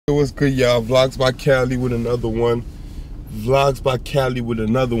What's good, y'all? Vlogs by Cali with another one. Vlogs by Cali with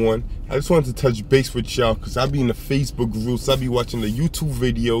another one. I just wanted to touch base with y'all because I be in the Facebook groups, I be watching the YouTube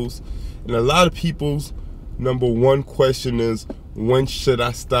videos, and a lot of people's number one question is, when should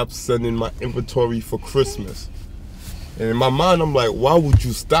I stop sending my inventory for Christmas? And in my mind, I'm like, why would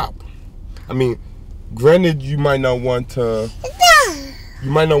you stop? I mean, granted, you might not want to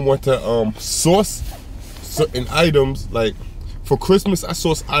source certain items. Like for Christmas, I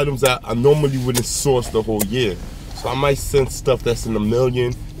source items that I normally wouldn't source the whole year. So I might send stuff that's in $1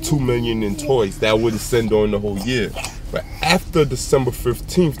 million, $2 million in toys that I wouldn't send during the whole year. But after December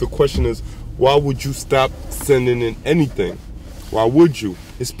 15th, the question is, why would you stop sending in anything? Why would you?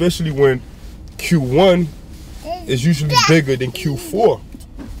 Especially when Q1 is usually bigger than Q4.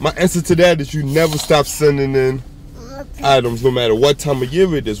 My answer to that is you never stop sending in items no matter what time of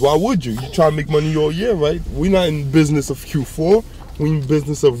year it is. Why would you? You try to make money all year, right? We're not in business of Q4. We're in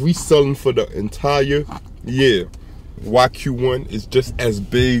business of reselling for the entire year. Why Q1 is just as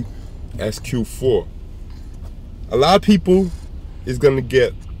big as Q4. A lot of people is going to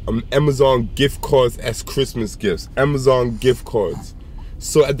get Amazon gift cards as Christmas gifts. Amazon gift cards.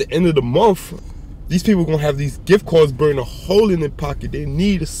 So at the end of the month, these people are going to have these gift cards burn a hole in their pocket. They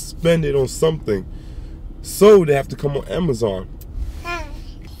need to spend it on something. So they have to come on Amazon.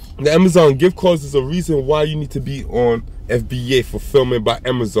 The Amazon gift cards is a reason why you need to be on FBA, Fulfillment by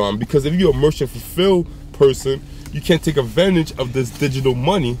Amazon. Because if you're a merchant fulfilled person, you can't take advantage of this digital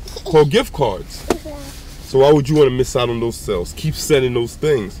money called gift cards. So why would you want to miss out on those sales? Keep sending those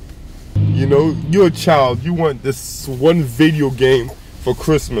things. You know, you're a child. You want this one video game for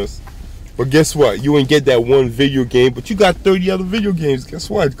Christmas. But guess what? You ain't get that one video game, but you got 30 other video games. Guess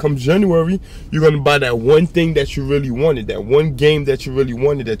what? Come January, you're going to buy that one thing that you really wanted. That one game that you really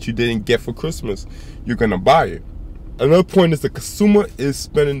wanted that you didn't get for Christmas. You're going to buy it. Another point is the consumer is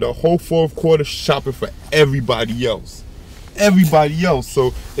spending the whole fourth quarter shopping for everybody else. Everybody else.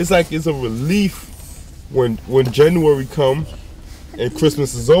 So it's like it's a relief when January comes and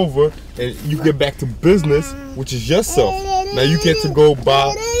Christmas is over and you get back to business, which is yourself. Now you get to go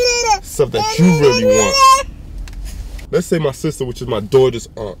buy stuff that you really want. Let's say my sister, which is my daughter's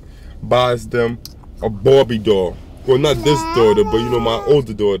aunt, buys them a Barbie doll. Well, not this daughter, but you know, my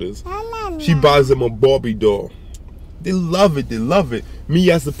older daughters. She buys them a Barbie doll. They love it, they love it. Me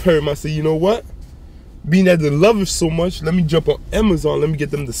as a parent, I say, you know what? Being that they love it so much, let me jump on Amazon, let me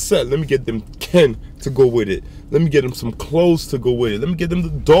get them the set, let me get them Ken to go with it. Let me get them some clothes to go with it. Let me get them the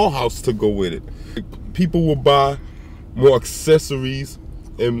dollhouse to go with it. People will buy more accessories,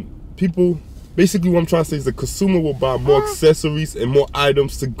 and people, basically what I'm trying to say is the consumer will buy more accessories and more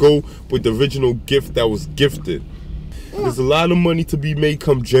items to go with the original gift that was gifted. There's a lot of money to be made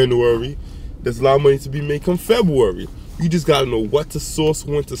come January. There's a lot of money to be made come February. You just gotta know what to source,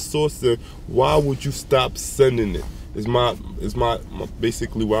 when to source it. Why would you stop sending it? Is my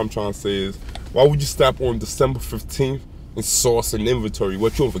basically what I'm trying to say is, why would you stop on December 15th and source an inventory?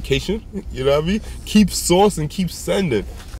 What, you on vacation? You know what I mean? Keep sourcing, keep sending.